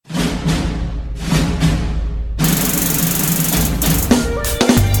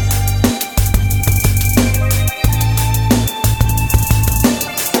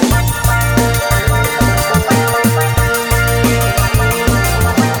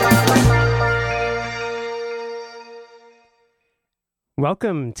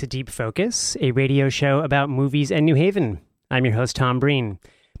Welcome to Deep Focus, a radio show about movies and New Haven. I'm your host, Tom Breen.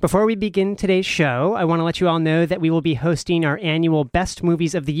 Before we begin today's show, I want to let you all know that we will be hosting our annual Best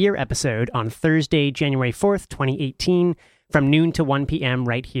Movies of the Year episode on Thursday, January 4th, 2018, from noon to 1 p.m.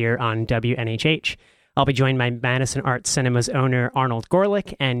 right here on WNHH. I'll be joined by Madison Arts Cinema's owner, Arnold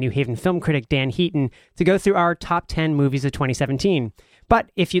Gorlick, and New Haven film critic Dan Heaton to go through our top 10 movies of 2017. But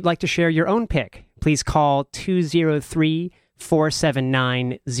if you'd like to share your own pick, please call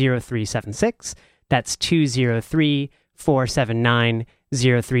 203-479-0376. That's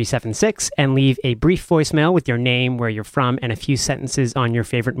 203-479-0376, and leave a brief voicemail with your name, where you're from, and a few sentences on your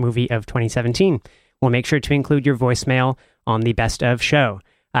favorite movie of 2017. We'll make sure to include your voicemail on the Best of show.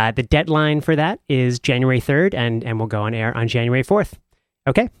 The deadline for that is January 3rd, and we'll go on air on January 4th.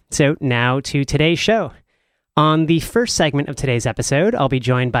 Okay, so now to today's show. On the first segment of today's episode, I'll be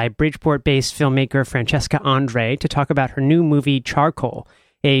joined by Bridgeport-based filmmaker Francesca Andre to talk about her new movie, Charcoal,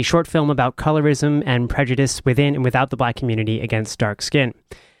 a short film about colorism and prejudice within and without the Black community against dark skin.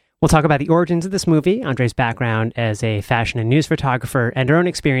 We'll talk about the origins of this movie, Andre's background as a fashion and news photographer, and her own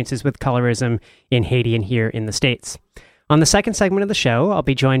experiences with colorism in Haiti and here in the States. On the second segment of the show, I'll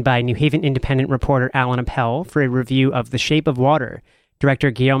be joined by New Haven Independent reporter Alan Appel for a review of The Shape of Water,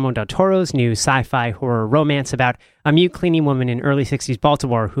 director Guillermo del Toro's new sci-fi horror romance about a mute cleaning woman in early 60s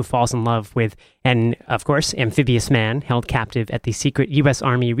Baltimore who falls in love with an, of course, amphibious man held captive at the secret U.S.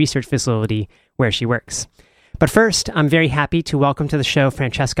 Army research facility where she works. But first, I'm very happy to welcome to the show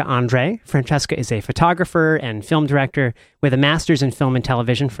Francesca Andre. Francesca is a photographer and film director with a master's in film and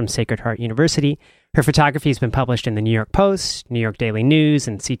television from Sacred Heart University. Her photography has been published in the New York Post, New York Daily News,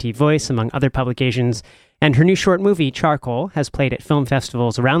 and CT Voice, among other publications. And her new short movie, Charcoal, has played at film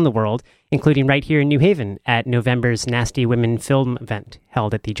festivals around the world, including right here in New Haven at November's Nasty Women film event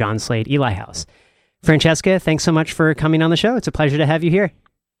held at the John Slade Eli House. Francesca, thanks so much for coming on the show. It's a pleasure to have you here.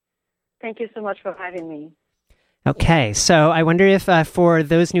 Thank you so much for having me. Okay, so I wonder if for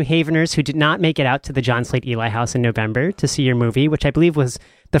those New Haveners who did not make it out to the John Slade Eli House in November to see your movie, which I believe was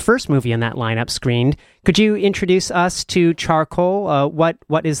the first movie in that lineup screened, could you introduce us to Charcoal?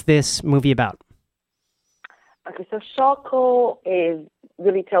 What is this movie about? Okay, so Charcoal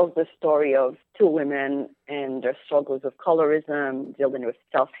really tells the story of two women and their struggles of colorism, dealing with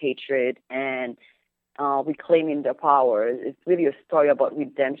self-hatred, and reclaiming their power. It's really a story about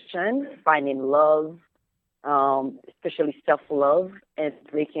redemption, finding love, especially self-love, and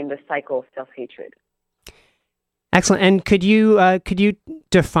breaking the cycle of self-hatred. Excellent. And could you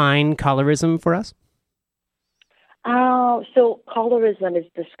define colorism for us? So colorism is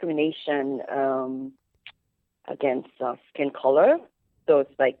discrimination against skin color. So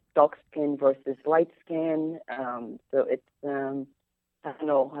it's like dark skin versus light skin. So it's I don't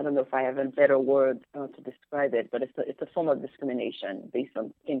know if I have a better word to describe it, but it's a form of discrimination based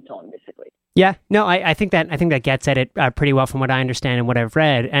on skin tone, basically. Yeah, no, I think that gets at it pretty well from what I understand and what I've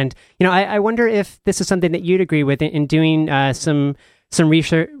read. And I wonder if this is something that you'd agree with in doing some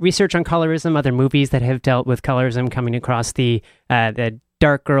research on colorism, other movies that have dealt with colorism, coming across the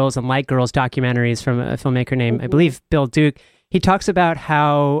Dark Girls and Light Girls documentaries from a filmmaker named, I believe, Bill Duke. He talks about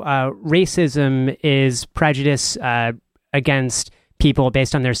how racism is prejudice against people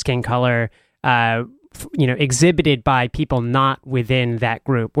based on their skin color, exhibited by people not within that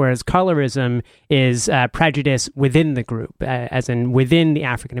group, whereas colorism is prejudice within the group, as in within the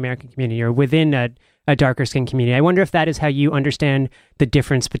African American community or within a darker skin community. I wonder if that is how you understand the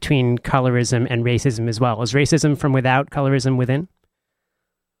difference between colorism and racism as well. Is racism from without, colorism within?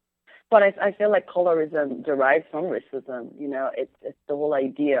 But I feel like colorism derives from racism. It's the whole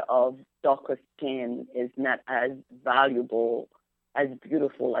idea of darker skin is not as valuable, as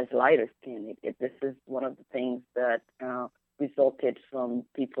beautiful as lighter skin. This is one of the things that resulted from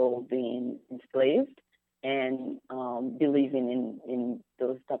people being enslaved and believing in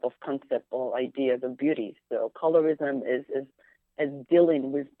those type of concepts or ideas of beauty. So colorism is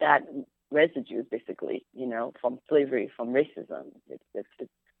dealing with that residues, basically, from slavery, from racism. It's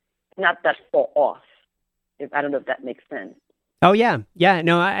not that far off. I don't know if that makes sense. Oh yeah,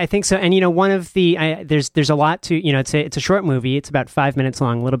 no, I think so. And one of the there's a lot to it's a short movie. It's about 5 minutes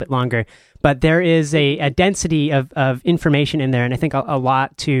long, a little bit longer, but there is a density of information in there, and I think a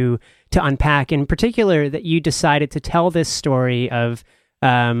lot to unpack. In particular, that you decided to tell this story of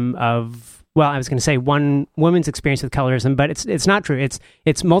well, I was going to say one woman's experience with colorism, but it's not true.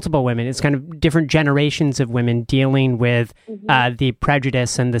 It's multiple women. It's kind of different generations of women dealing with the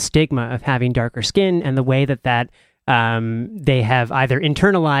prejudice and the stigma of having darker skin, and the way that they have either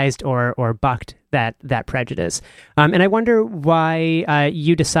internalized or bucked that prejudice. And I wonder why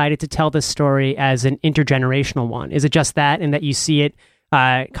you decided to tell this story as an intergenerational one. Is it just that, and that you see it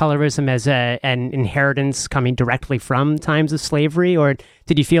colorism as an inheritance coming directly from times of slavery, or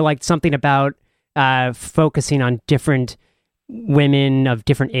did you feel like something about focusing on different women of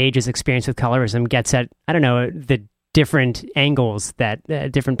different ages' experience with colorism gets at, I don't know, the different angles that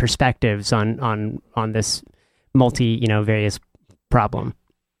different perspectives on this various problem?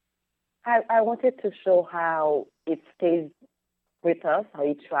 I wanted to show how it stays with us, how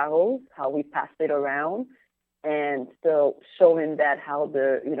it travels, how we pass it around. And so showing that how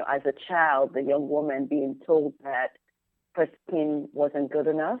as a child, the young woman being told that her skin wasn't good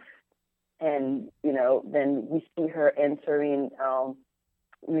enough. And, then we see her entering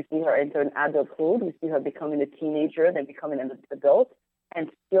adulthood. We see her becoming a teenager, then becoming an adult, and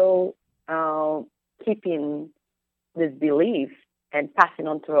still keeping this belief and passing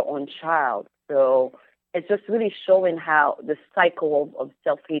on to her own child. So it's just really showing how the cycle of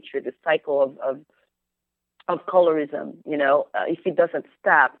self-hatred, the cycle of colorism, if it doesn't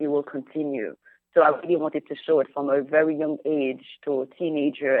stop, it will continue. So I really wanted to show it from a very young age to a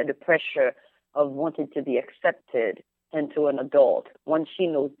teenager and the pressure of wanting to be accepted and to an adult. Once she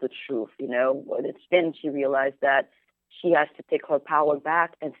knows the truth, then she realized that she has to take her power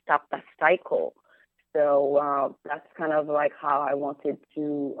back and stop that cycle. So that's kind of like how I wanted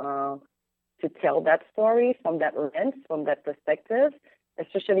to tell that story from that lens, from that perspective.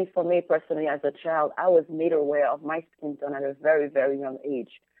 Especially for me personally, as a child, I was made aware of my skin tone at a very, very young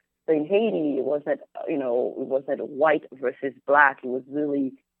age. So in Haiti, it wasn't white versus black. It was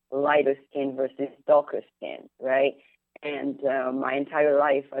really lighter skin versus darker skin, right? And my entire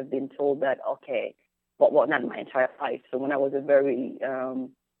life, I've been told that, okay, well, not my entire life. So when I was a very,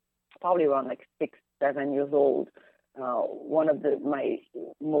 probably around like 6, 7 years old, one of my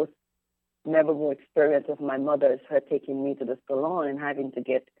most memorable experience of my mother is her taking me to the salon and having to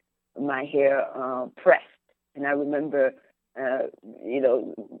get my hair pressed. And I remember,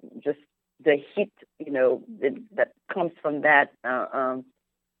 just the heat, that comes from that,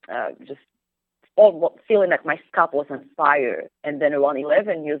 just all feeling like my scalp was on fire. And then around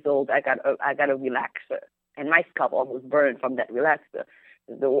 11 years old, I got a relaxer, and my scalp almost burned from that relaxer.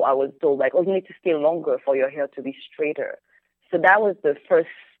 So I was told like, oh, you need to stay longer for your hair to be straighter. So that was the first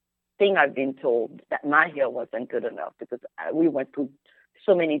thing I've been told, that my hair wasn't good enough, because we went through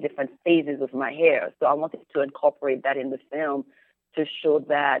so many different phases of my hair. So I wanted to incorporate that in the film to show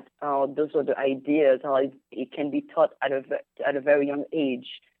that those are the ideas, how it can be taught at a very young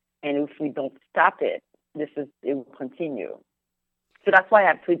age. And if we don't stop it, it will continue. So that's why I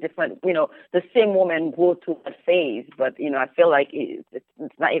have 3 different, the same woman go through that phase, but, I feel like it's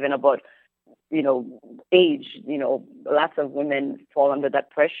not even about age. Lots of women fall under that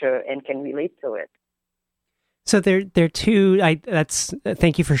pressure and can relate to it. So there are two.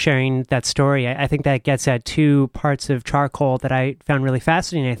 Thank you for sharing that story. I think that gets at 2 parts of Charcoal that I found really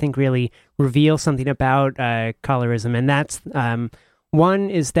fascinating. I think really reveal something about colorism, and that's one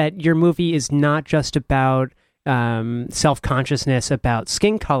is that your movie is not just about self-consciousness about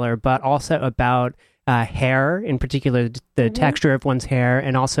skin color, but also about hair, in particular the texture of one's hair,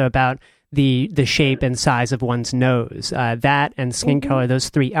 and also about the shape and size of one's nose. That and skin color, those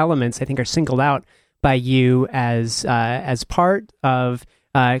 3 elements, I think, are singled out by you as part of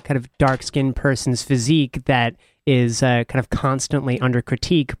kind of dark-skinned person's physique that is kind of constantly under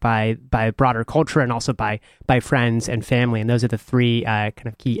critique by broader culture and also by friends and family. And those are the 3 kind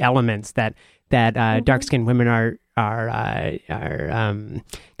of key elements that dark-skinned women are kind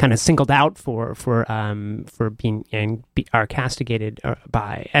of singled out for being and are castigated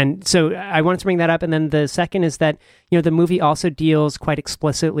by. And so I wanted to bring that up. And then the second is that the movie also deals quite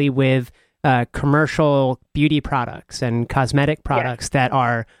explicitly with commercial beauty products and cosmetic products that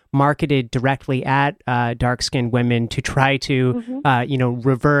are marketed directly at dark-skinned women to try to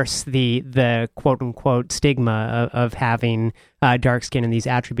reverse the quote-unquote stigma of having dark skin and these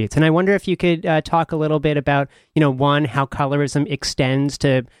attributes. And I wonder if you could talk a little bit about, one, how colorism extends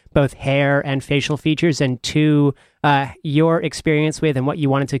to both hair and facial features, and 2, your experience with and what you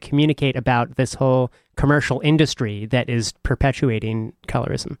wanted to communicate about this whole commercial industry that is perpetuating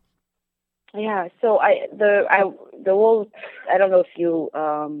colorism. Yeah, so the whole, I don't know if you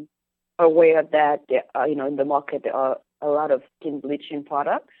are aware that in the market there are a lot of skin bleaching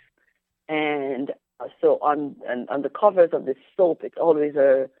products, and so on the covers of the soap, it's always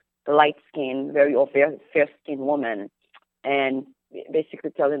a light skin, very or fair skinned woman, and basically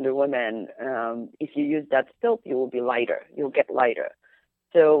telling the women, if you use that soap, you will be lighter, you'll get lighter.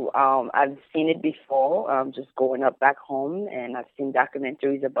 So I've seen it before, just growing up back home, and I've seen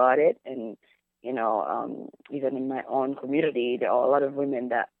documentaries about it. And, even in my own community, there are a lot of women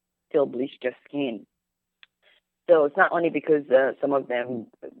that still bleach their skin. So it's not only because some of them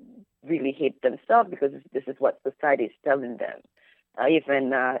really hate themselves, because this is what society is telling them.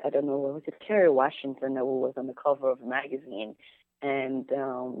 Even I don't know, was it Kerry Washington who was on the cover of a magazine, and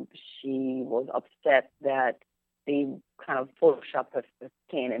she was upset that they kind of photoshopped her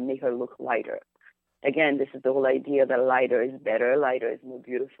skin and made her look lighter. Again, this is the whole idea that lighter is better, lighter is more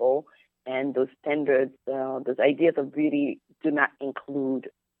beautiful, and those standards, those ideas of beauty do not include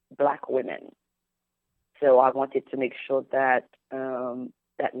Black women. So I wanted to make sure that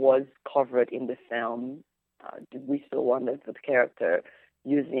that was covered in the film. We saw one of the character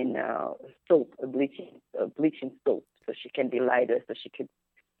using soap, bleaching soap, so she can be lighter, so she could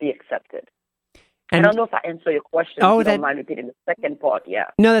be accepted. And I don't know if I answer your question. Oh, if you don't mind repeating the second part. Yeah.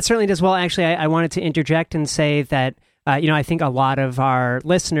 No, that certainly does. Well, actually, I wanted to interject and say that I think a lot of our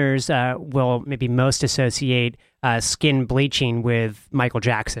listeners will maybe most associate skin bleaching with Michael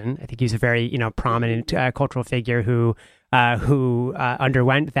Jackson. I think he's a very prominent cultural figure who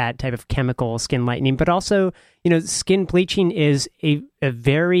underwent that type of chemical skin lightening. But also, skin bleaching is a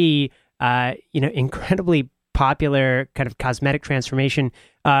very incredibly popular kind of cosmetic transformation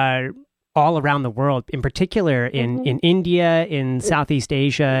all around the world, in particular in India, in Southeast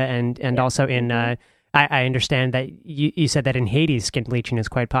Asia, and also in, I understand that you said that in Haiti, skin bleaching is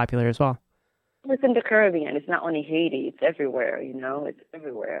quite popular as well. It's in the Caribbean. It's not only Haiti. It's everywhere, it's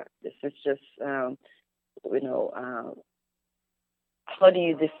everywhere. This is just, how do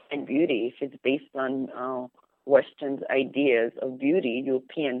you define beauty? If it's based on Western ideas of beauty,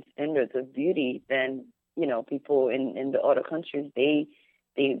 European standards of beauty, then, people in the other countries, they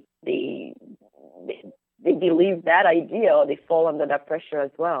believe that idea, or they fall under that pressure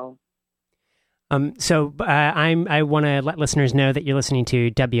as well. So I want to let listeners know that you're listening to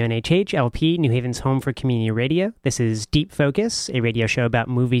WNHH LP, New Haven's home for community radio. This is Deep Focus, a radio show about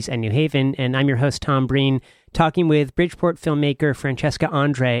movies and New Haven, and I'm your host, Tom Breen, talking with Bridgeport filmmaker Francesca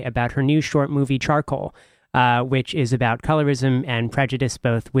Andre about her new short movie, Charcoal, which is about colorism and prejudice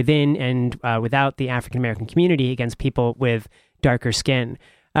both within and without the African-American community against people with darker skin.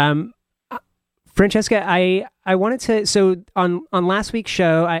 Francesca, I wanted to, so on last week's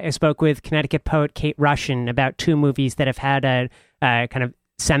show, I spoke with Connecticut poet Kate Rushin about two movies that have had a kind of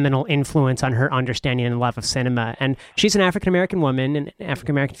seminal influence on her understanding and love of cinema. And she's an African-American woman, an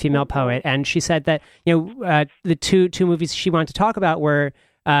African-American female poet. And she said that, the two movies she wanted to talk about were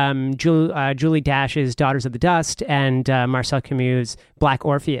Julie Dash's Daughters of the Dust and Marcel Camus' Black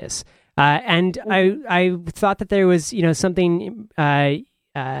Orpheus. And I thought that there was, something,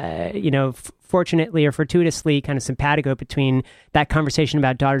 fortunately or fortuitously kind of simpatico between that conversation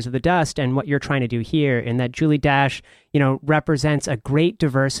about Daughters of the Dust and what you're trying to do here, in that Julie Dash, represents a great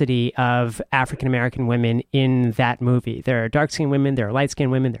diversity of African-American women in that movie. There are dark-skinned women, there are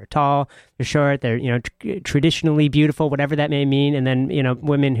light-skinned women, they're tall, they're short, they're, traditionally beautiful, whatever that may mean. And then,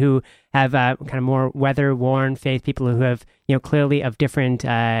 women who have kind of more weather-worn faith, people who have, clearly of different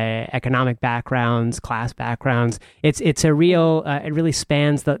economic backgrounds, class backgrounds. It's a real, it really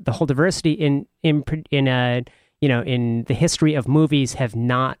spans the whole diversity in the history of movies have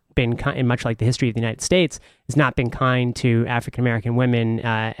not been kind, much like the history of the United States, has not been kind to African-American women,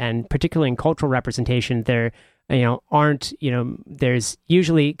 and particularly in cultural representation, there, aren't, there's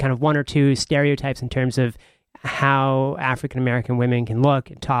usually kind of one or two stereotypes in terms of how African-American women can look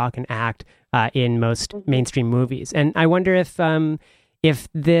and talk and act in most mainstream movies. And I wonder if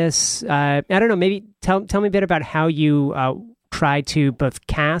this, I don't know, maybe tell me a bit about how you try to both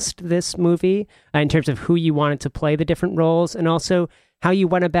cast this movie in terms of who you wanted to play the different roles, and also how you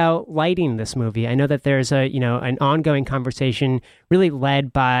went about lighting this movie. I know that there's an ongoing conversation really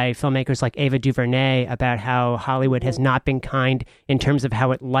led by filmmakers like Ava DuVernay about how Hollywood has not been kind in terms of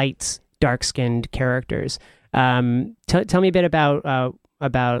how it lights dark-skinned characters. Tell me a bit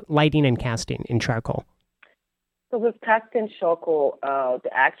about lighting and casting in Charcoal. So with casting Charcoal, the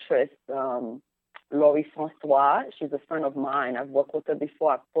actress Laurie Francois, she's a friend of mine. I've worked with her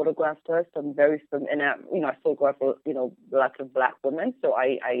before. I've photographed her, so I'm very familiar. And I photograph lots of Black women. So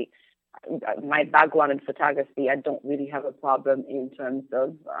I my background in photography, I don't really have a problem in terms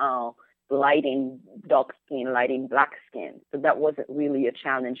of lighting dark skin, lighting Black skin. So that wasn't really a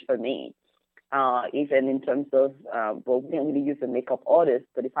challenge for me. Even in terms of, we didn't really use a makeup artist,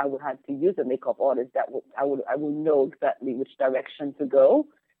 but if I would have to use a makeup artist, I would know exactly which direction to go,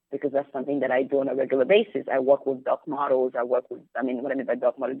 because that's something that I do on a regular basis. I work with dark models. What I mean by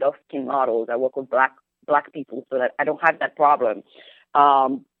dark model, dark skin models. I work with black people, so that I don't have that problem.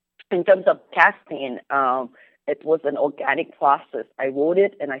 In terms of casting, it was an organic process. I wrote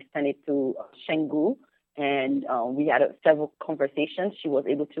it and I sent it to Shengu, and we had several conversations. She was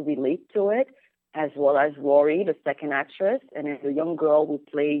able to relate to it. as well as Rory, the second actress, and then the young girl who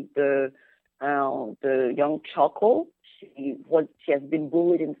played the young Choco. She has been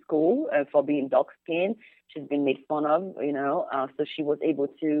bullied in school for being dark skinned. She's been made fun of, so she was able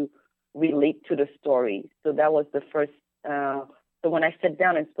to relate to the story. So that was the first. So when I sat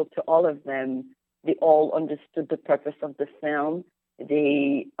down and spoke to all of them, they all understood the purpose of the film.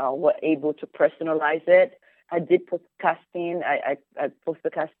 They were able to personalize it. I did post casting. I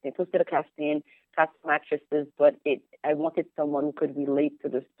posted a casting, cast some actresses, but I wanted someone who could relate to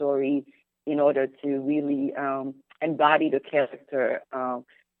the story in order to really embody the character.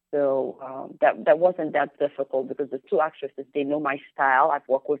 So that wasn't that difficult because the two actresses, they know my style. I've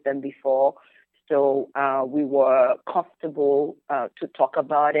worked with them before. So we were comfortable to talk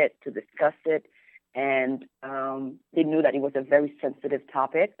about it, to discuss it. And they knew that it was a very sensitive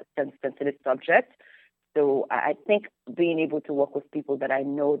topic, a sensitive subject. So I think being able to work with people that I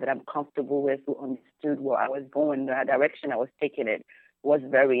know that I'm comfortable with, who understood where I was going, the direction I was taking it, was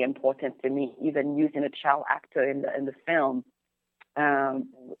very important to me. Even using a child actor in the film,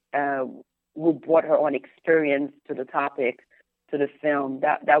 who brought her own experience to the topic, to the film,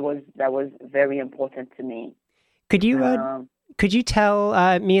 that was very important to me. Could you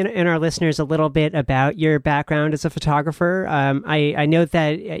tell me and our listeners a little bit about your background as a photographer? I know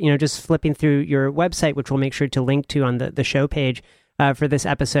that, just flipping through your website, which we'll make sure to link to on the show page for this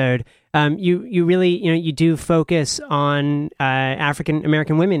episode, you really, you do focus on African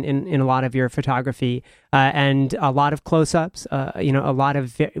American women in a lot of your photography, and a lot of close-ups, a lot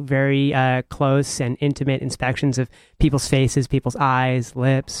of very close and intimate inspections of people's faces, people's eyes,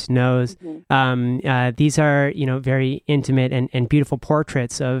 lips, nose. Mm-hmm. These are, very intimate and beautiful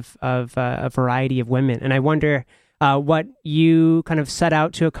portraits of a variety of women. And I wonder what you kind of set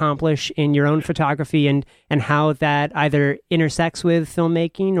out to accomplish in your own photography and how that either intersects with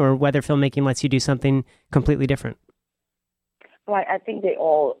filmmaking or whether filmmaking lets you do something completely different. Well, I think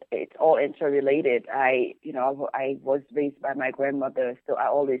it's all interrelated. I was raised by my grandmother, so I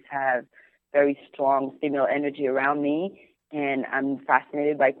always have very strong female energy around me, and I'm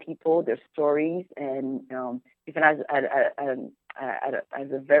fascinated by people, their stories, and even as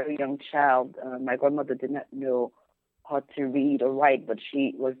a very young child, my grandmother did not know how to read or write, but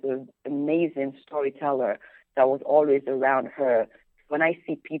she was an amazing storyteller that was always around her. When I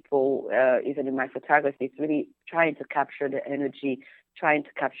see people, even in my photography, it's really trying to capture the energy, trying to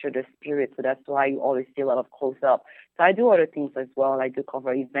capture the spirit. So that's why you always see a lot of close-up. So I do other things as well. I do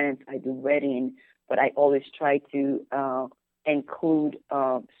cover events, I do weddings, but I always try to include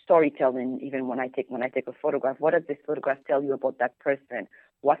storytelling. Even when I take a photograph, what does this photograph tell you about that person?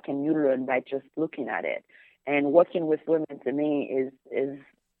 What can you learn by just looking at it? And working with women to me is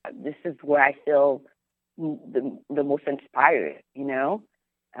this is where I feel the most inspired,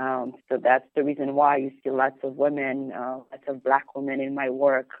 So that's the reason why you see lots of women, lots of Black women in my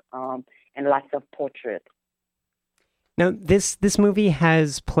work, and lots of portraits. Now, this movie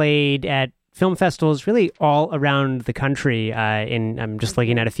has played at film festivals really all around the country. I'm just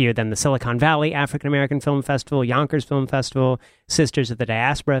looking at a few of them: the Silicon Valley African American Film Festival, Yonkers Film Festival, Sisters of the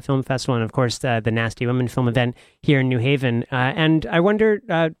Diaspora Film Festival, and of course the Nasty Women Film Event here in New Haven. And I wonder,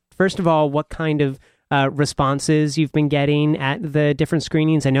 first of all, what kind of responses you've been getting at the different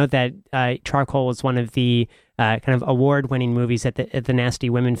screenings. I know that Charcoal is one of the kind of award-winning movies at the Nasty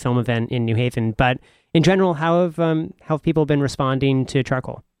Women Film Event in New Haven. But in general, how have people been responding to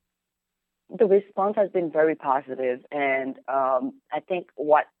Charcoal? The response has been very positive, and I think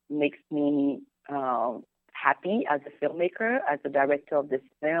what makes me happy as a filmmaker, as a director of this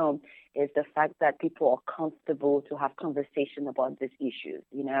film, is the fact that people are comfortable to have conversation about these issues.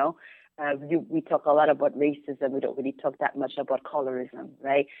 We talk a lot about racism. We don't really talk that much about colorism,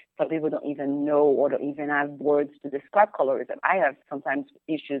 right? Some people don't even know or don't even have words to describe colorism. I have sometimes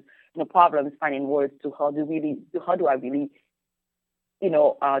issues, problems finding words to how do I really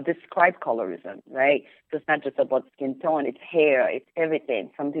describe colorism, right? So it's not just about skin tone, it's hair, it's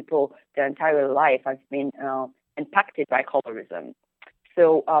everything. Some people, their entire life has been impacted by colorism.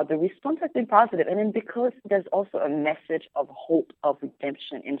 So the response has been positive. And then because there's also a message of hope, of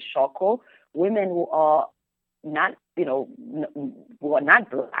redemption in Charcoal, women who are not, who are not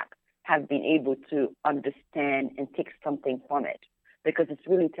Black have been able to understand and take something from it. Because it's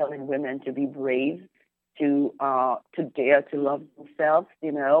really telling women to be brave, to dare to love themselves,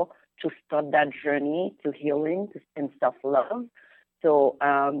 to start that journey to healing and self-love. So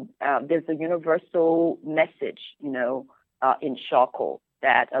there's a universal message, in Charcoal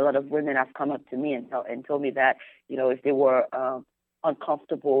that a lot of women have come up to me and told me that, if they were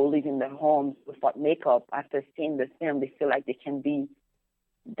uncomfortable leaving their homes without makeup, after seeing the film, they feel like they can be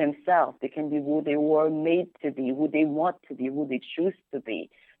themselves. They can be who they were made to be, who they want to be, who they choose to be.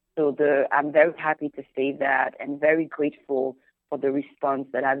 So I'm very happy to say that, and very grateful for the response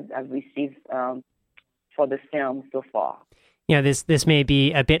that I've received for the film so far. This may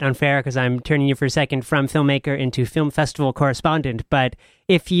be a bit unfair because I'm turning you for a second from filmmaker into film festival correspondent. But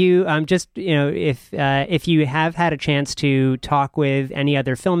if you if you have had a chance to talk with any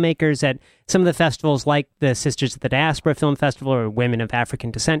other filmmakers at some of the festivals, like the Sisters of the Diaspora Film Festival or Women of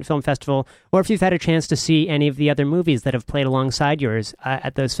African Descent Film Festival, or if you've had a chance to see any of the other movies that have played alongside yours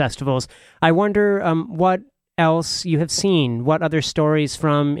at those festivals, I wonder what else you have seen, what other stories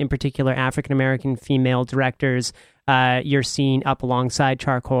from, in particular, African American female directors you're seeing up alongside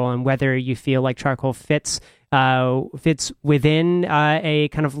Charcoal, and whether you feel like Charcoal fits within a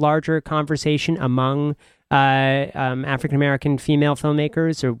kind of larger conversation among African American female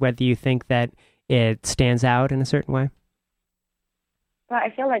filmmakers, or whether you think that it stands out in a certain way. Well, I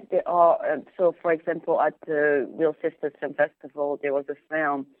feel like they are. So, for example, at the Real Sisters Film Festival, there was a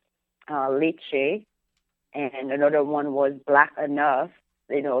film, Leche, and another one was Black Enough,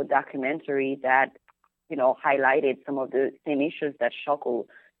 documentary that highlighted some of the same issues that Charcoal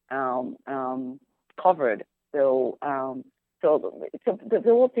covered. So the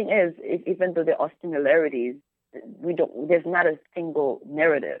whole thing is, even though there are similarities, there's not a single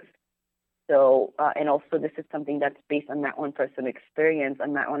narrative. So, and also this is something that's based on my own personal experience,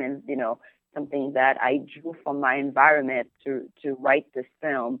 on my own, something that I drew from my environment to write this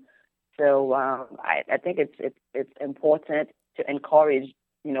film. So I think it's important to encourage,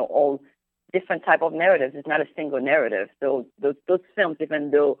 all different type of narratives. It's not a single narrative. So those films,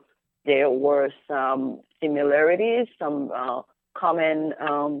 even though there were some similarities, some common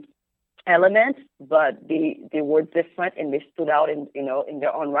elements, but they were different and they stood out in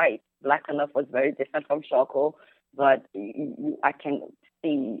their own right. Black Enough was very different from Charcoal, but I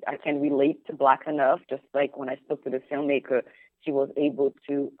can relate to Black Enough. Just like when I spoke to the filmmaker, she was able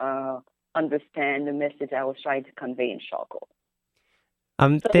to understand the message I was trying to convey in Charcoal.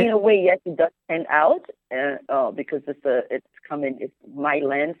 So in a way, yes, it does stand out because it's my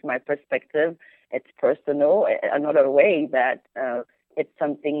lens, my perspective. It's personal. Another way that it's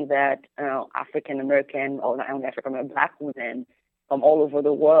something that African American or African American Black women from all over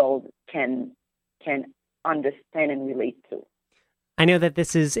the world can understand and relate to. I know that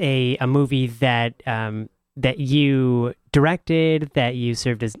this is a movie that that you directed, that you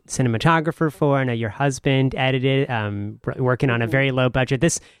served as cinematographer for. I know your husband edited, working on a very low budget.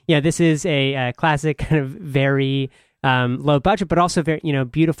 This is a classic kind of very low budget, but also very,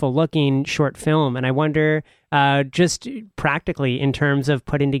 beautiful looking short film. And I wonder, just practically in terms of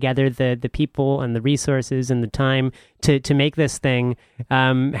putting together the people and the resources and the time to make this thing,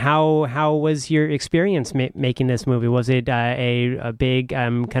 how was your experience making this movie? Was it a big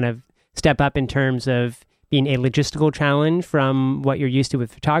kind of step up in terms of being a logistical challenge from what you're used to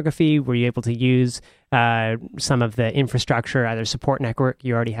with photography? Were you able to use some of the infrastructure, either support network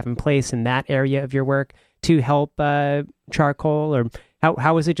you already have in place in that area of your work to help Charcoal? Or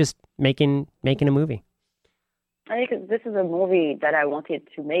how was it just making a movie? I think this is a movie that I wanted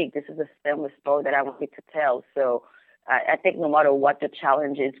to make. This is a film story that I wanted to tell. So I think no matter what the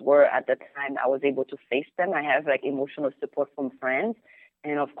challenges were at the time, I was able to face them. I have emotional support from friends.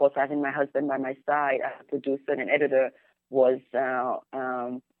 And of course, having my husband by my side as a producer and editor was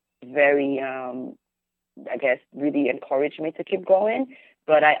very, really encouraged me to keep going.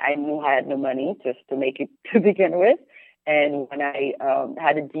 But I knew I had no money just to make it to begin with. And when I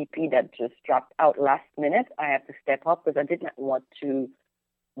had a DP that just dropped out last minute, I had to step up because I did not want to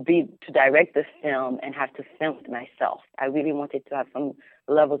direct this film and have to film it myself. I really wanted to have some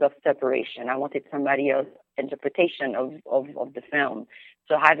levels of separation. I wanted somebody else's interpretation of the film.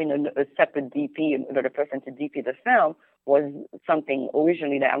 So having a separate DP, another person to DP the film, was something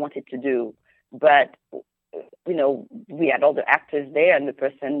originally that I wanted to do. But, we had all the actors there and the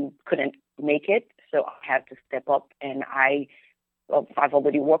person couldn't make it. So I had to step up, and I've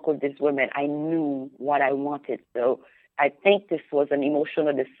already worked with these women. I knew what I wanted. So I think this was an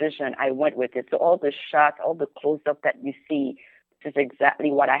emotional decision. I went with it. So all the shots, all the close-up that you see, this is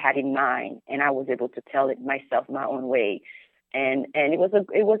exactly what I had in mind, and I was able to tell it myself my own way. And it was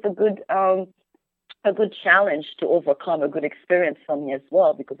a good challenge to overcome, a good experience for me as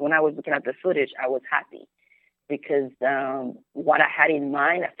well, because when I was looking at the footage, I was happy because what I had in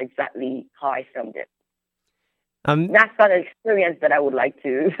mind, that's exactly how I filmed it. That's not an experience that I would like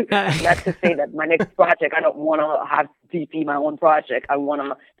to, not to say that my next project, I don't want to have DP my own project. I want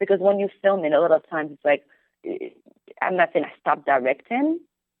to, because when you film it, a lot of times it's like, I'm not saying I stop directing,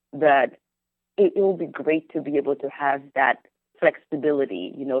 but it will be great to be able to have that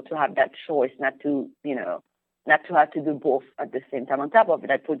flexibility, to have that choice, not to have to do both at the same time. On top of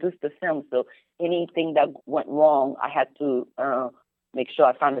it, I produced the film, so anything that went wrong, I had to make sure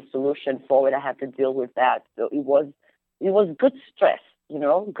I found a solution for it. I had to deal with that. So it was good stress,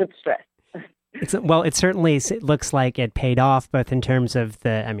 good stress. Well, it certainly looks like it paid off, both in terms of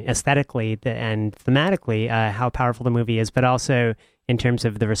aesthetically and thematically, how powerful the movie is, but also in terms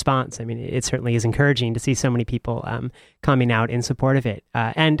of the response. I mean, it certainly is encouraging to see so many people coming out in support of it.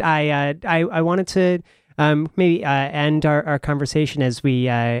 And I wanted to maybe end our conversation as we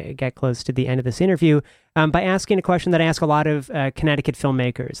get close to the end of this interview by asking a question that I ask a lot of Connecticut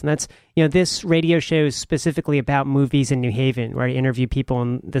filmmakers. And that's, this radio show is specifically about movies in New Haven, where I interview people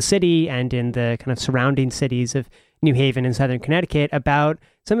in the city and in the kind of surrounding cities of New Haven and Southern Connecticut about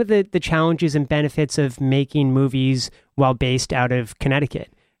some of the challenges and benefits of making movies while based out of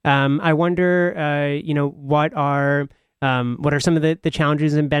Connecticut. I wonder, what are some of the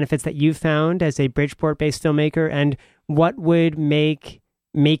challenges and benefits that you've found as a Bridgeport-based filmmaker, and what would make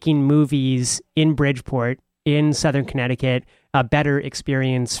making movies in Bridgeport, in Southern Connecticut, a better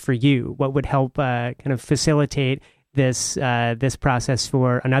experience for you? What would help kind of facilitate this process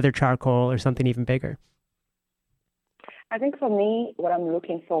for another Charcoal or something even bigger? I think for me, what I'm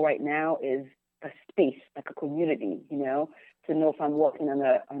looking for right now is a space, like a community, to know if I'm working on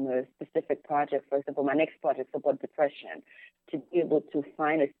a specific project. For example, my next project is about depression, to be able to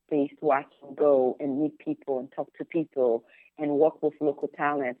find a space where I can go and meet people and talk to people and work with local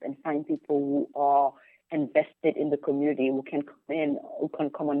talents and find people who are invested in the community, who can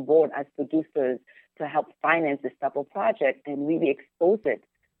come on board as producers to help finance this type of project and really expose it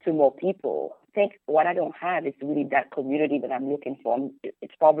to more people. I think what I don't have is really that community that I'm looking for.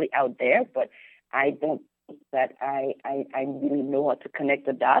 It's probably out there, but I don't think that I really know how to connect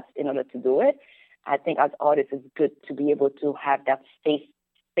the dots in order to do it. I think as artists, it's good to be able to have that safe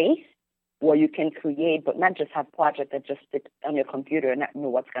space where you can create, but not just have projects that just sit on your computer and not know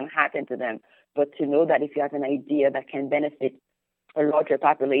what's going to happen to them, but to know that if you have an idea that can benefit a larger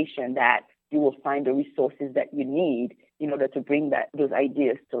population, that you will find the resources that you need in order to bring those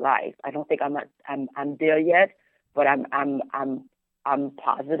ideas to life. I don't think I'm there yet, but I'm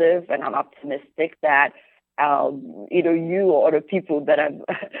positive and I'm optimistic that either you or other people that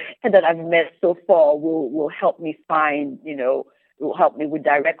I've met so far will help me find, will help me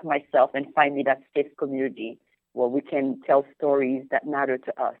redirect myself and find me that safe community where we can tell stories that matter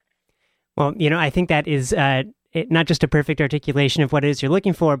to us. Well, I think that is not just a perfect articulation of what it is you're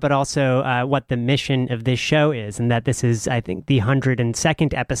looking for, but also what the mission of this show is, and that this is, I think, the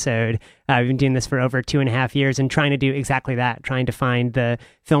 102nd episode. We've been doing this for over 2.5 years and trying to do exactly that, trying to find the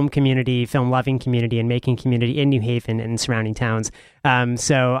film community, film-loving community, and making community in New Haven and surrounding towns.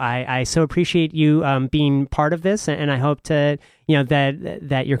 So I so appreciate you being part of this, and I hope to,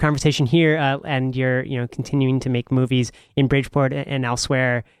 that your conversation here and your, continuing to make movies in Bridgeport and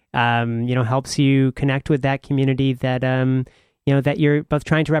elsewhere, helps you connect with that community that, that you're both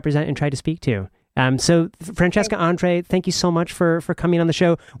trying to represent and try to speak to. So Francesca Andre, thank you so much for coming on the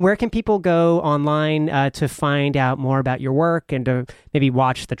show. Where can people go online to find out more about your work and to maybe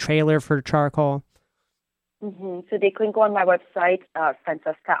watch the trailer for Charcoal? Mm-hmm. So they can go on my website,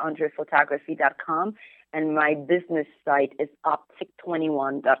 francescaandrephotography.com, and my business site is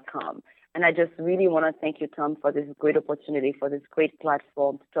optic21.com. And I just really want to thank you, Tom, for this great opportunity, for this great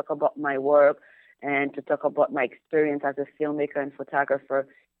platform to talk about my work and to talk about my experience as a filmmaker and photographer.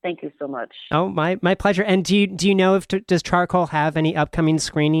 Thank you so much. Oh, my pleasure. And do you know does Charcoal have any upcoming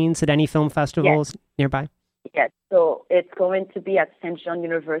screenings at any film festivals nearby? Yes. So it's going to be at St. John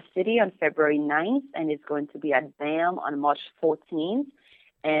University on February 9th, and it's going to be at BAM on March 14th.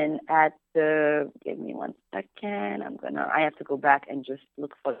 And give me 1 second. I have to go back and just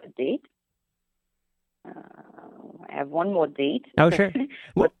look for the date. I have one more date. Oh, sure.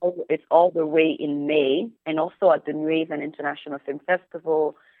 But it's all the way in May, and also at the New Haven International Film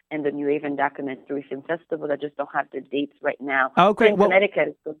Festival and the New Haven Documentary Film Festival. I just don't have the dates right now. Oh, great. In Connecticut,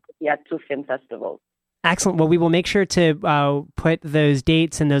 it's going to be at 2 film festivals. Excellent. Well, we will make sure to put those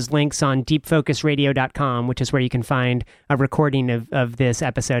dates and those links on deepfocusradio.com, which is where you can find a recording of this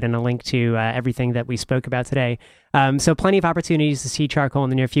episode and a link to everything that we spoke about today. So plenty of opportunities to see Charcoal in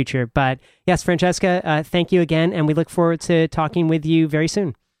the near future. But yes, Francesca, thank you again, and we look forward to talking with you very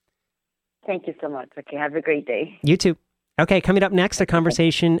soon. Thank you so much. Okay, have a great day. You too. Okay, coming up next, a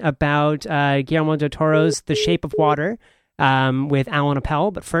conversation about Guillermo del Toro's The Shape of Water, with Alan Appel.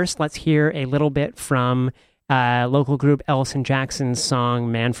 But first, let's hear a little bit from local group Ellison Jackson's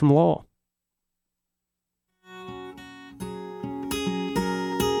song Man from Lowell.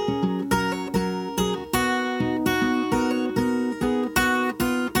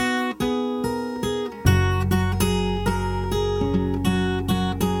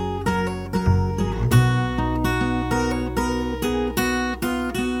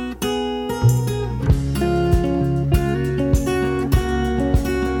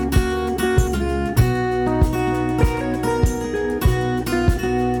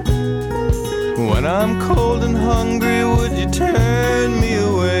 I'm cold and hungry, would you turn me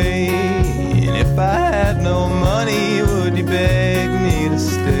away? And if I had no money, would you beg me to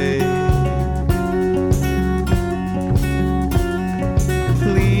stay?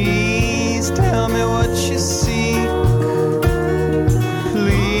 Please tell me what you seek.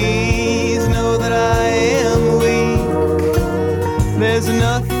 Please know that I am weak. There's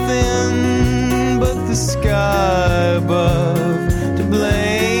nothing but the sky above to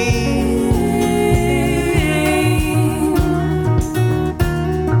blame.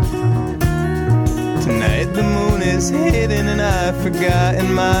 Tonight the moon is hidden and I've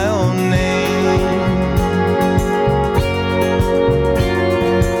forgotten my own name.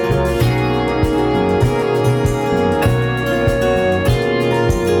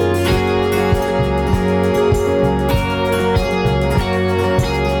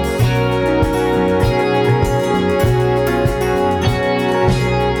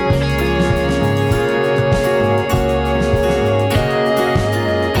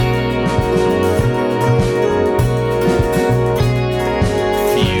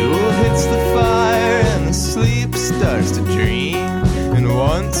 Starts to dream, and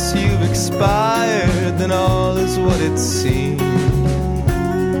once you've expired, then all is what it seems.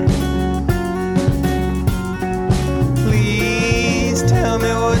 Please tell me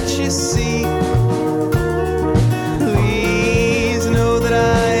what you see. Please know that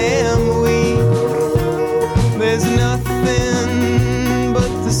I am weak. There's nothing but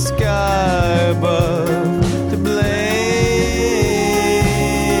the sky above to blame.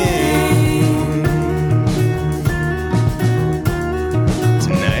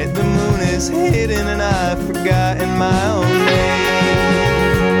 Hidden and I've forgotten my own name.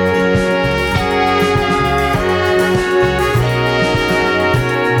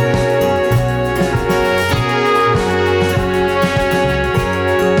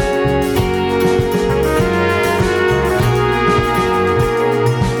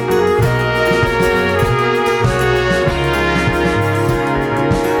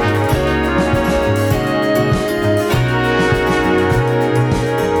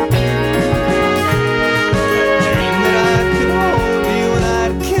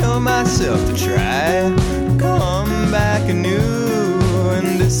 To try come back anew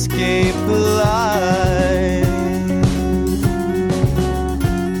and escape the light.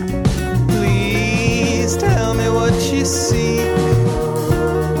 Please tell me what you seek.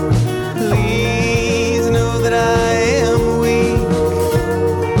 Please know that I am weak.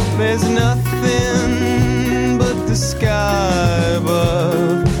 There's nothing but the sky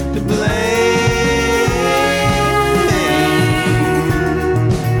above to blame.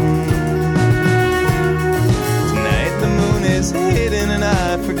 Hidden and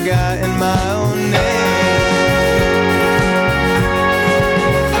I've forgotten my own name.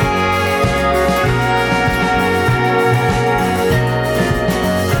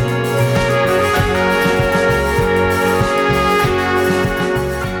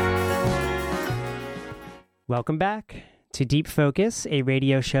 Welcome back to Deep Focus, a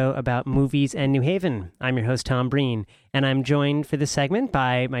radio show about movies and New Haven. I'm your host, Tom Breen, and I'm joined for this segment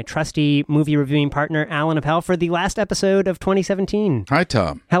by my trusty movie reviewing partner, Alan Appel, for the last episode of 2017. Hi,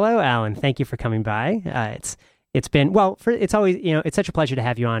 Tom. Hello, Alan. Thank you for coming by. It's been, it's always, it's such a pleasure to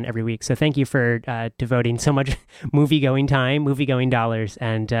have you on every week. So thank you for devoting so much movie-going time, movie-going dollars,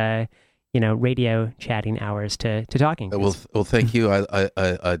 and radio chatting hours to talking. Well, thank you.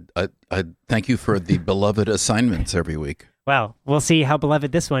 I thank you for the beloved assignments every week. Well, we'll see how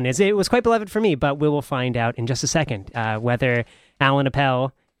beloved this one is. It was quite beloved for me, but we will find out in just a second whether Alan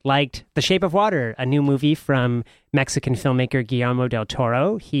Appel liked The Shape of Water, a new movie from Mexican filmmaker Guillermo del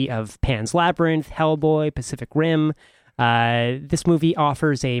Toro. He of Pan's Labyrinth, Hellboy, Pacific Rim. This movie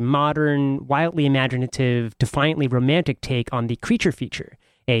offers a modern, wildly imaginative, defiantly romantic take on the creature feature,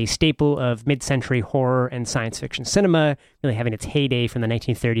 a staple of mid-century horror and science fiction cinema, really having its heyday from the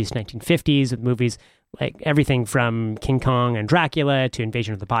 1930s, 1950s, with movies like everything from King Kong and Dracula to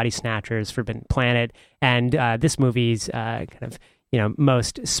Invasion of the Body Snatchers, Forbidden Planet, and this movie's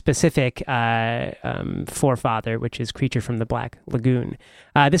most specific forefather, which is Creature from the Black Lagoon.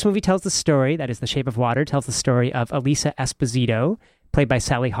 This movie tells the story, that is The Shape of Water, tells the story of Elisa Esposito, played by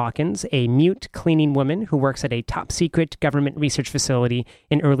Sally Hawkins, a mute cleaning woman who works at a top-secret government research facility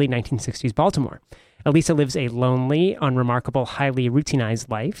in early 1960s Baltimore. Elisa lives a lonely, unremarkable, highly routinized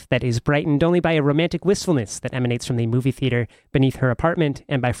life that is brightened only by a romantic wistfulness that emanates from the movie theater beneath her apartment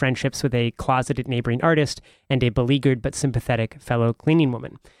and by friendships with a closeted neighboring artist and a beleaguered but sympathetic fellow cleaning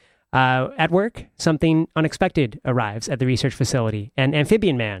woman. At work, something unexpected arrives at the research facility. An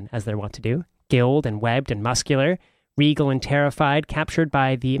amphibian man, as they're wont to do, gilled and webbed and muscular, regal and terrified, captured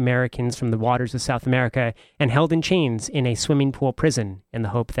by the Americans from the waters of South America and held in chains in a swimming pool prison in the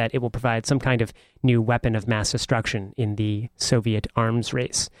hope that it will provide some kind of new weapon of mass destruction in the Soviet arms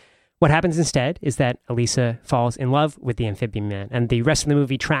race. What happens instead is that Elisa falls in love with the amphibian man, and the rest of the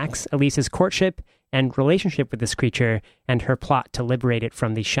movie tracks Elisa's courtship and relationship with this creature and her plot to liberate it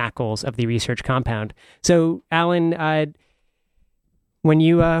from the shackles of the research compound. So, Alan, when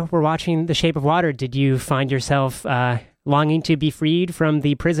you were watching The Shape of Water, did you find yourself longing to be freed from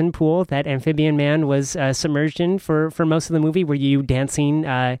the prison pool that amphibian man was submerged in for most of the movie? Were you dancing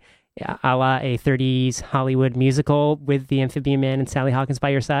a la a 30s Hollywood musical with the amphibian man and Sally Hawkins by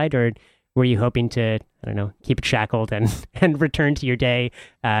your side? Or were you hoping to, I don't know, keep it shackled and return to your day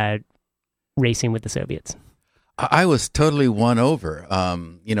racing with the Soviets? I was totally won over.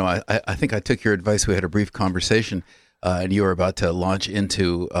 I think I took your advice. We had a brief conversation, and you were about to launch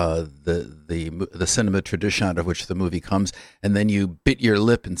into the cinema tradition out of which the movie comes, and then you bit your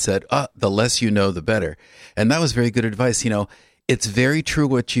lip and said, the less you know, the better. And that was very good advice. It's very true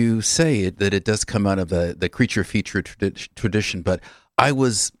what you say, that it does come out of the creature feature tradition, but I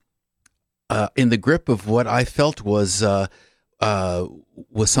was in the grip of what I felt was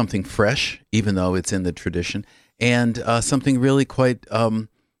something fresh, even though it's in the tradition, and something really quite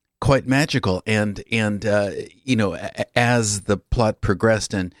magical. And as the plot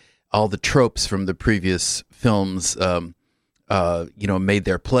progressed and all the tropes from the previous films, made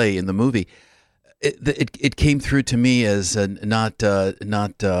their play in the movie, it came through to me as not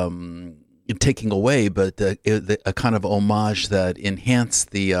taking away, but a kind of homage that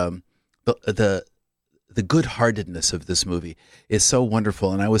enhanced the good-heartedness of this movie is so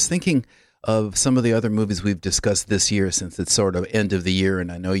wonderful. And I was thinking of some of the other movies we've discussed this year, since it's sort of end of the year,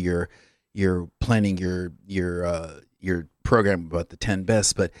 and I know you're planning your program about the 10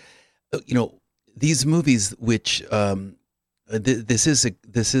 best. But these movies, which this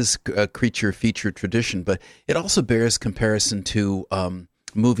is a creature feature tradition, but it also bears comparison to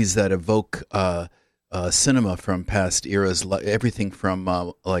movies that evoke cinema from past eras, everything from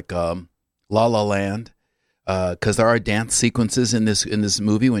La La Land. Because there are dance sequences in this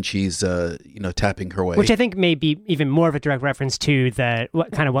movie when she's tapping her way, which I think may be even more of a direct reference to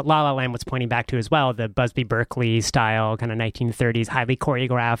what La La Land was pointing back to as well, the Busby Berkeley style kind of 1930s highly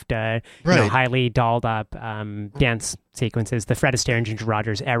choreographed, highly dolled up dance sequences, the Fred Astaire and Ginger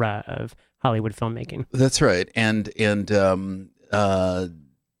Rogers era of Hollywood filmmaking. That's right, and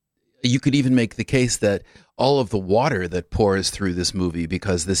you could even make the case that all of the water that pours through this movie,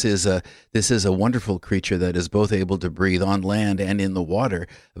 because this is a wonderful creature that is both able to breathe on land and in the water,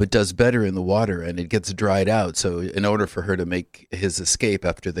 but does better in the water, and it gets dried out. So in order for her to make his escape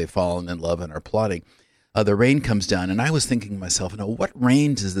after they've fallen in love and are plotting, the rain comes down. And I was thinking to myself, what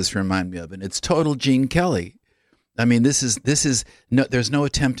rain does this remind me of? And it's total Gene Kelly. I mean, there's no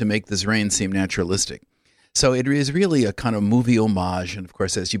attempt to make this rain seem naturalistic. So it is really a kind of movie homage. And of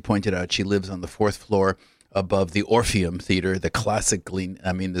course, as you pointed out, she lives on the 4th floor above the Orpheum Theater, the classically,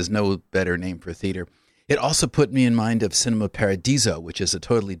 there's no better name for theater. It also put me in mind of Cinema Paradiso, which is a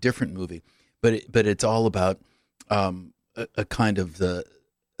totally different movie, but it's all about a kind of the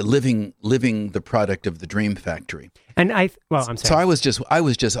living the product of the dream factory. And I'm sorry. So I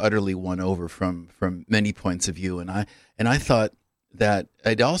was just utterly won over from many points of view, and I thought that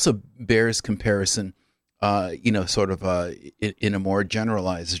it also bears comparison, sort of in a more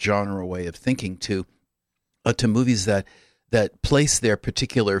generalized genre way of thinking to movies that place their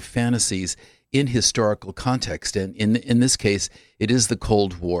particular fantasies in historical context. And in this case, it is the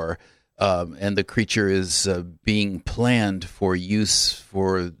Cold War, and the creature is being planned for use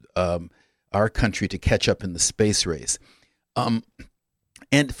for our country to catch up in the space race.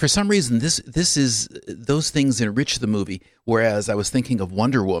 And for some reason, those things enrich the movie, whereas I was thinking of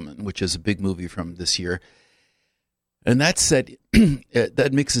Wonder Woman, which is a big movie from this year, and that said,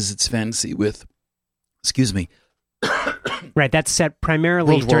 that mixes its fantasy with, excuse me. Right, that's set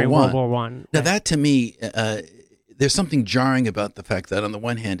primarily during World War I. Now that to me, there's something jarring about the fact that on the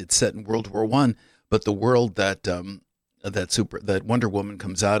one hand it's set in World War I, but the world that Wonder Woman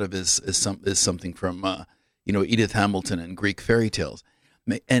comes out of is something from Edith Hamilton and Greek fairy tales.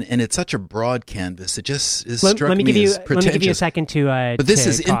 And it's such a broad canvas. It just struck me as pretentious. Let me give you a second to. But this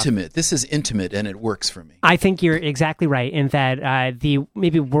is intimate. This is intimate, and it works for me. I think you're exactly right in that the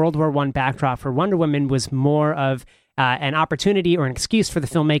maybe World War I backdrop for Wonder Woman was more of an opportunity or an excuse for the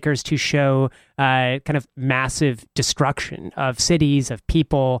filmmakers to show kind of massive destruction of cities, of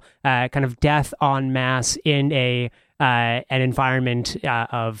people, kind of death en masse in an environment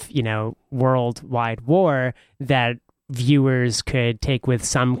of worldwide war that viewers could take with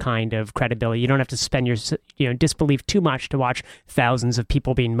some kind of credibility. You don't have to spend your disbelief too much to watch thousands of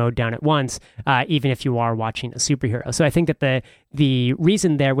people being mowed down at once, even if you are watching a superhero. So I think that the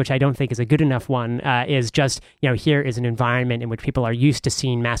reason there, which I don't think is a good enough one, is just, here is an environment in which people are used to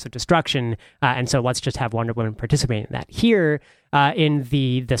seeing massive destruction, and so let's just have Wonder Woman participate in that. Here, in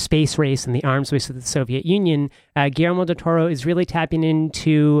the space race and the arms race of the Soviet Union, Guillermo del Toro is really tapping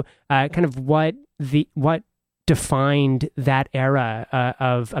into kind of what defined that era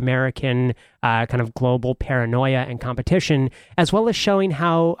of American kind of global paranoia and competition, as well as showing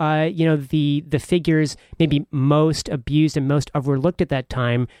how the figures maybe most abused and most overlooked at that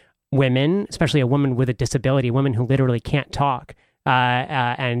time, women, especially a woman with a disability, a woman who literally can't talk,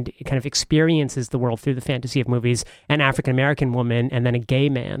 and kind of experiences the world through the fantasy of movies, an African-American woman, and then a gay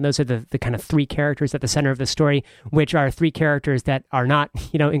man. Those are the kind of three characters at the center of the story, which are three characters that are not,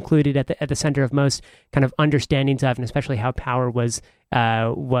 included at the center of most kind of understandings of, and especially how power was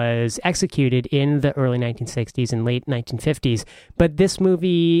executed in the early 1960s and late 1950s. But this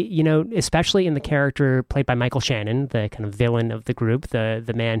movie, especially in the character played by Michael Shannon, the kind of villain of the group,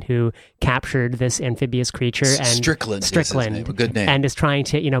 the man who captured this amphibious creature, and Strickland is his name, a good name, and is trying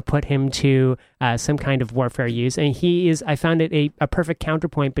to put him to some kind of warfare use. And he is, I found it a perfect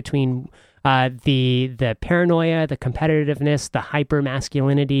counterpoint between the paranoia, the competitiveness, the hyper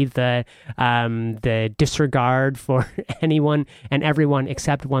masculinity, the disregard for anyone and everyone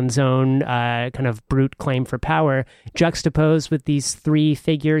except one's own kind of brute claim for power, juxtaposed with these three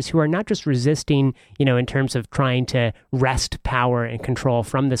figures who are not just resisting, in terms of trying to wrest power and control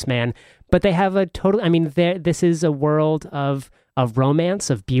from this man, but they have a total. I mean, this is a world of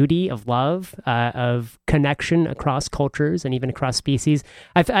romance, of beauty, of love, of connection across cultures and even across species.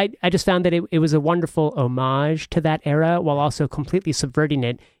 I just found that it was a wonderful homage to that era, while also completely subverting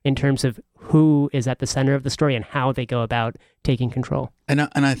it in terms of who is at the center of the story and how they go about taking control. And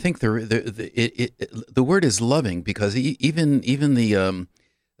I think the word is loving, because even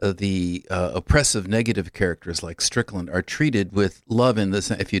the oppressive negative characters like Strickland are treated with love in this.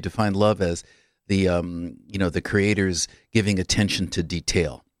 If you define love as the creators giving attention to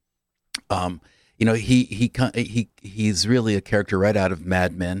detail. He's really a character right out of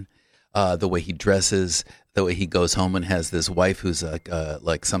Mad Men. The way he dresses, the way he goes home and has this wife who's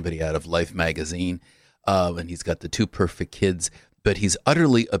like somebody out of Life magazine, and he's got the two perfect kids. But he's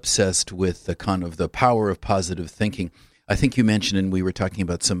utterly obsessed with the kind of the power of positive thinking. I think you mentioned, and we were talking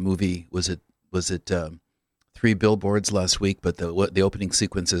about some movie. Was it Three Billboards last week? But the opening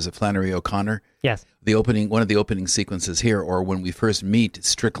sequence is of Flannery O'Connor. Yes. One of the opening sequences here, or when we first meet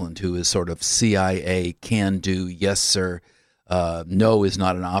Strickland, who is sort of CIA, can do, yes sir, no is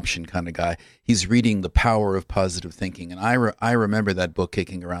not an option kind of guy. He's reading The Power of Positive Thinking, and I remember that book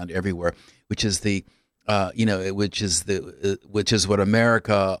kicking around everywhere, which is which is what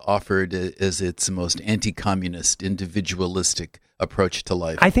America offered as its most anti-communist, individualistic approach to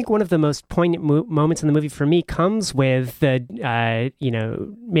life. I think one of the most poignant moments in the movie for me comes with the,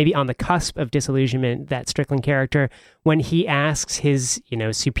 maybe on the cusp of disillusionment, that Strickland character, when he asks his,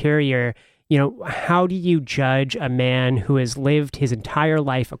 superior, how do you judge a man who has lived his entire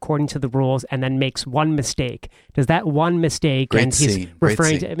life according to the rules and then makes one mistake? Does that one mistake, Great and he's scene.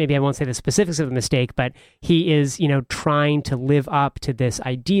 referring to, maybe I won't say the specifics of the mistake, but he is, trying to live up to this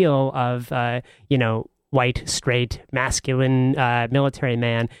ideal of, white, straight, masculine military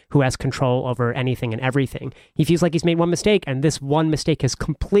man who has control over anything and everything. He feels like he's made one mistake, and this one mistake has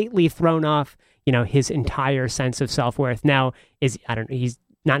completely thrown off, his entire sense of self-worth. Now, he's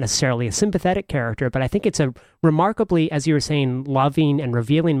not necessarily a sympathetic character, but I think it's a remarkably, as you were saying, loving and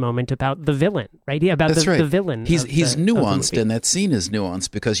revealing moment about the villain, right? Yeah, about the villain. He's nuanced, and that scene is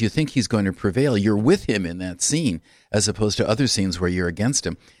nuanced because you think he's going to prevail. You're with him in that scene, as opposed to other scenes where you're against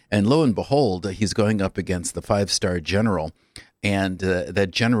him. And lo and behold, he's going up against the 5-star general, and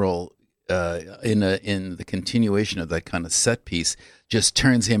that general, in the continuation of that kind of set piece, just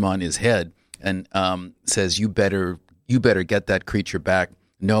turns him on his head and says, "You better get that creature back.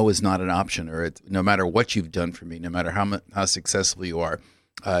 No is not an option, or no matter what you've done for me, no matter how successful you are,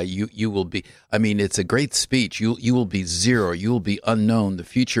 you will be." I mean, it's a great speech. You will be zero. You will be unknown. The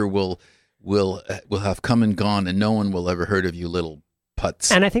future will have come and gone, and no one will ever heard of you, little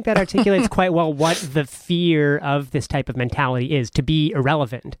putz. And I think that articulates quite well what the fear of this type of mentality is: to be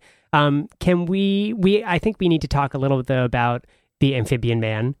irrelevant. I think we need to talk a little bit though about the Amphibian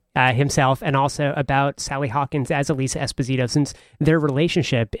Man himself, and also about Sally Hawkins as Elisa Esposito, since their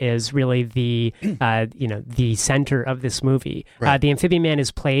relationship is really the the center of this movie. Right. The Amphibian Man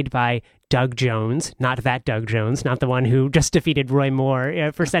is played by Doug Jones, not that Doug Jones, not the one who just defeated Roy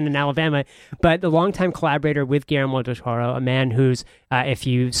Moore for Senate in Alabama, but the longtime collaborator with Guillermo del Toro, a man who's, if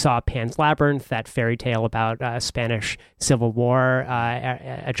you saw Pan's Labyrinth, that fairy tale about Spanish Civil War,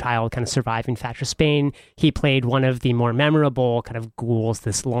 a child kind of surviving fascist Spain, he played one of the more memorable kind of ghouls,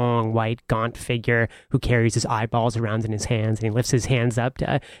 this long, white, gaunt figure who carries his eyeballs around in his hands, and he lifts his hands up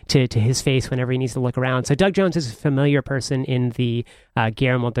to his face whenever he needs to look around. So Doug Jones is a familiar person in the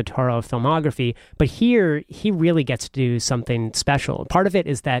Guillermo del Toro filmography, but here he really gets to do something special. Part of it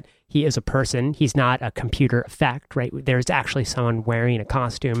is that he is a person. He's not a computer effect, right? There's actually someone wearing a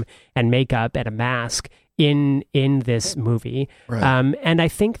costume and makeup and a mask in this movie. Right. And I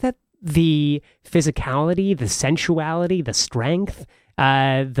think that the physicality, the sensuality, the strength,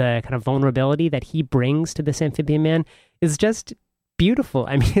 the kind of vulnerability that he brings to this Amphibian Man is just beautiful.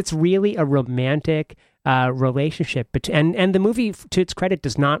 I mean, it's really a romantic relationship, and the movie, to its credit,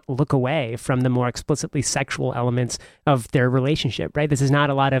 does not look away from the more explicitly sexual elements of their relationship. Right? This is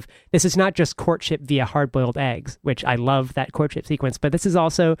not just courtship via hard-boiled eggs, which I love that courtship sequence, but this is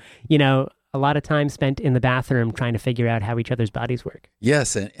also, a lot of time spent in the bathroom trying to figure out how each other's bodies work.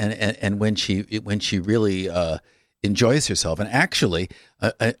 Yes, and when she really enjoys herself, and actually,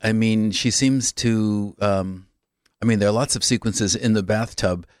 I mean, she seems to. I mean, there are lots of sequences in the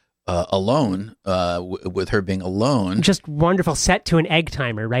bathtub alone, with her being alone. Just wonderful, set to an egg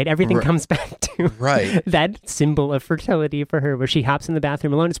timer, right? Everything comes back to that symbol of fertility for her, where she hops in the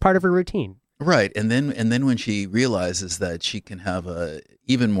bathroom alone. It's part of her routine. Right, and then when she realizes that she can have a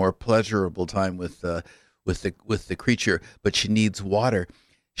even more pleasurable time with the creature, but she needs water.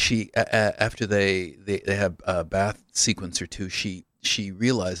 She after they have a bath sequence or two, she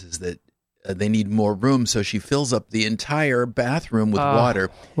realizes that they need more room, so she fills up the entire bathroom with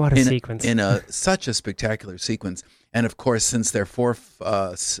water. What a sequence! In such a spectacular sequence, and of course, since they're 4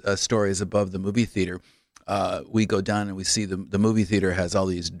 stories above the movie theater, we go down and we see the movie theater has all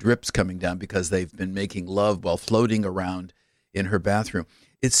these drips coming down because they've been making love while floating around in her bathroom.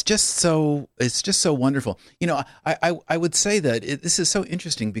 It's just so wonderful. I would say that this is so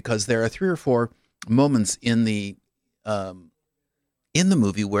interesting because there are 3 or 4 moments in the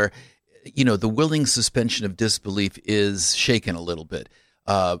movie where the willing suspension of disbelief is shaken a little bit.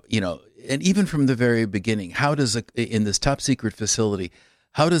 And even from the very beginning, in this top secret facility,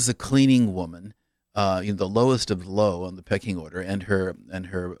 how does a cleaning woman, the lowest of the low on the pecking order, and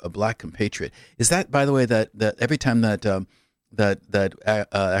her black compatriot, is that, by the way, that every time that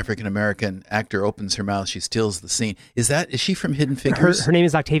African American actor opens her mouth, she steals the scene. Is she from Hidden Figures? Her name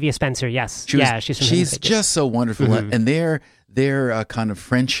is Octavia Spencer. Yes, she's from Hidden Figures. She's just so wonderful, mm-hmm. And their kind of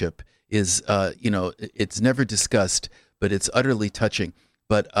friendship is, it's never discussed, but it's utterly touching.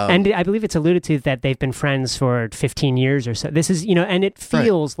 But and I believe it's alluded to that they've been friends for 15 years or so. This is, and it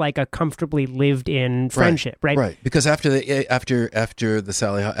feels like a comfortably lived-in friendship, right? Right. Because after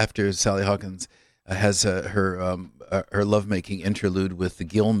Sally Hawkins has her lovemaking interlude with the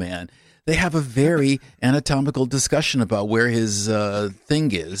Gill Man, they have a very anatomical discussion about where his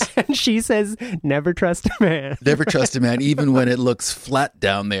thing is. And she says, never trust a man. Never trust a man, even when it looks flat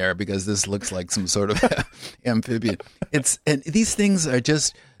down there, because this looks like some sort of amphibian. And these things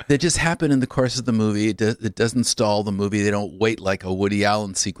they just happen in the course of the movie. It doesn't stall the movie. They don't wait like a Woody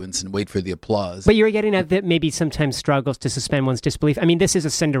Allen sequence and wait for the applause. But you're getting at that maybe sometimes struggles to suspend one's disbelief. I mean, this is a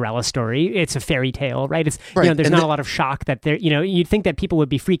Cinderella story. It's a fairy tale, right? It's there's not a lot of shock that there. You'd think that people would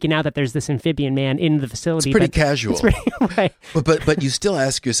be freaking out that there's this amphibian man in the facility. It's pretty casual. It's pretty, right. But you still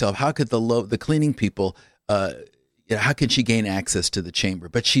ask yourself, how could the cleaning people? How can she gain access to the chamber?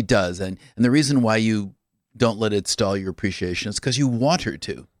 But she does, and the reason why you don't let it stall your appreciation is because you want her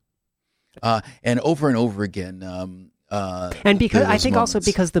to. And over again. And because I think also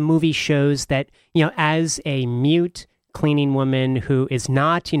because the movie shows that, as a mute cleaning woman who is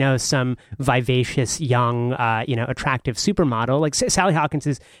not, some vivacious, young, attractive supermodel. Like Sally Hawkins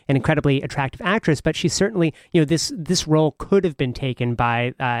is an incredibly attractive actress, but she's certainly, this role could have been taken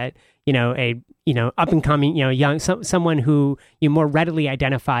by, a up and coming, young, someone who you more readily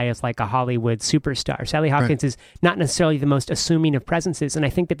identify as like a Hollywood superstar. Sally Hawkins is not necessarily the most assuming of presences, and I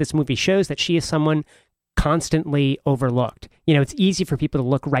think that this movie shows that she is someone constantly overlooked. It's easy for people to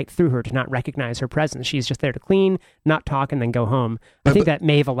look right through her, to not recognize her presence. She's just there to clean, not talk, and then go home. I think that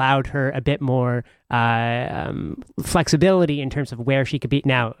may have allowed her a bit more flexibility in terms of where she could be.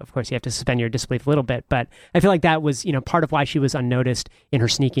 Now, of course, you have to suspend your disbelief a little bit, but I feel like that was, part of why she was unnoticed in her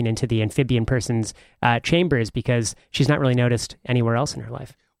sneaking into the amphibian person's chamber, is because she's not really noticed anywhere else in her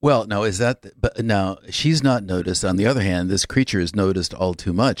life. Well, now is that? But now she's not noticed. On the other hand, this creature is noticed all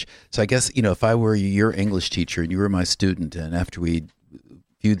too much. So I guess if I were your English teacher and you were my student, and after we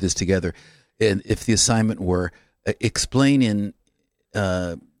viewed this together, and if the assignment were explain in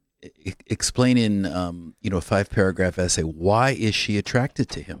a 5-paragraph essay, why is she attracted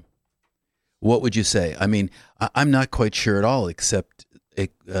to him? What would you say? I mean, I'm not quite sure at all, except.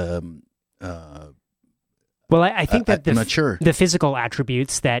 Well, I think that I'm not sure. The physical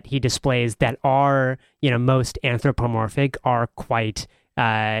attributes that he displays that are, most anthropomorphic are quite,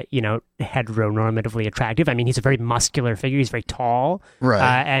 heteronormatively attractive. I mean, he's a very muscular figure. He's very tall.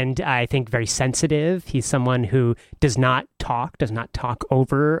 Right. And I think very sensitive. He's someone who does not talk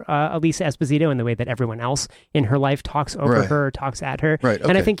over Elisa Esposito in the way that everyone else in her life talks over her, or talks at her. Right. Okay.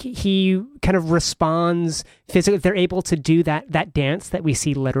 And I think he kind of responds physically. They're able to do that dance that we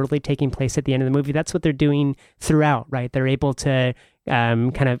see literally taking place at the end of the movie. That's what they're doing throughout, right? They're able to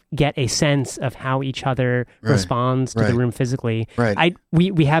kind of get a sense of how each other responds to the room physically. Right.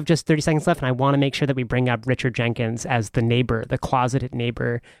 We have just 30 seconds left, and I want to make sure that we bring up Richard Jenkins as the neighbor, the closeted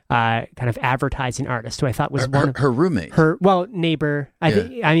neighbor, kind of advertising artist, who I thought was her roommate. Neighbor.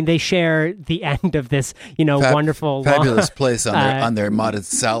 I mean, they share the end of this, wonderful, fabulous place on their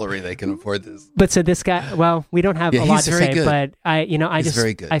modest salary. They can afford this. But so this guy, well, we don't have a lot to say, good. but He's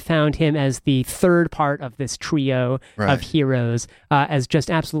very good. I found him as the third part of this trio of heroes, as just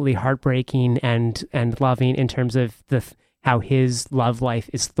absolutely heartbreaking and loving in terms of how his love life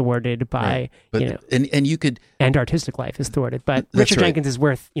is thwarted by, and you could, and artistic life is thwarted. But Richard Jenkins is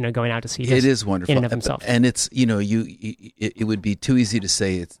worth, going out to see. It is wonderful in and of himself. And it's, it would be too easy to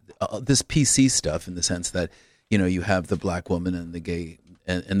say it's this PC stuff in the sense that, you have the black woman and the gay,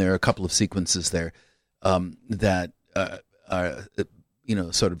 and there are a couple of sequences there that are,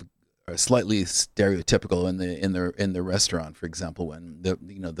 sort of are slightly stereotypical in the restaurant, for example, when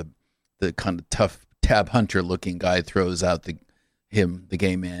the kind of tough tab hunter looking guy throws out the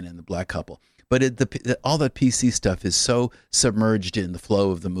gay man and the black couple. But all that PC stuff is so submerged in the flow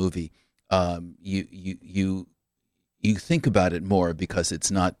of the movie. You think about it more because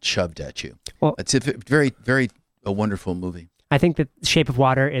it's not shoved at you. Well, it's a very, very a wonderful movie. I think that Shape of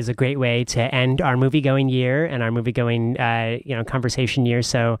Water is a great way to end our movie-going year and our movie-going, conversation year.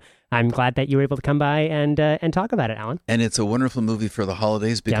 So I'm glad that you were able to come by and talk about it, Alan. And it's a wonderful movie for the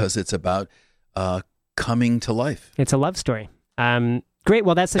holidays because it's about coming to life. It's a love story. Great.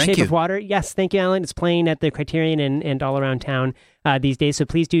 Well, that's The Shape of Water. Yes, thank you, Alan. It's playing at the Criterion and all around town these days, so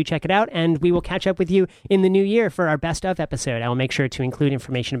please do check it out, and we will catch up with you in the new year for our Best Of episode. I will make sure to include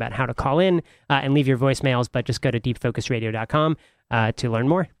information about how to call in and leave your voicemails, but just go to deepfocusradio.com to learn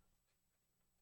more.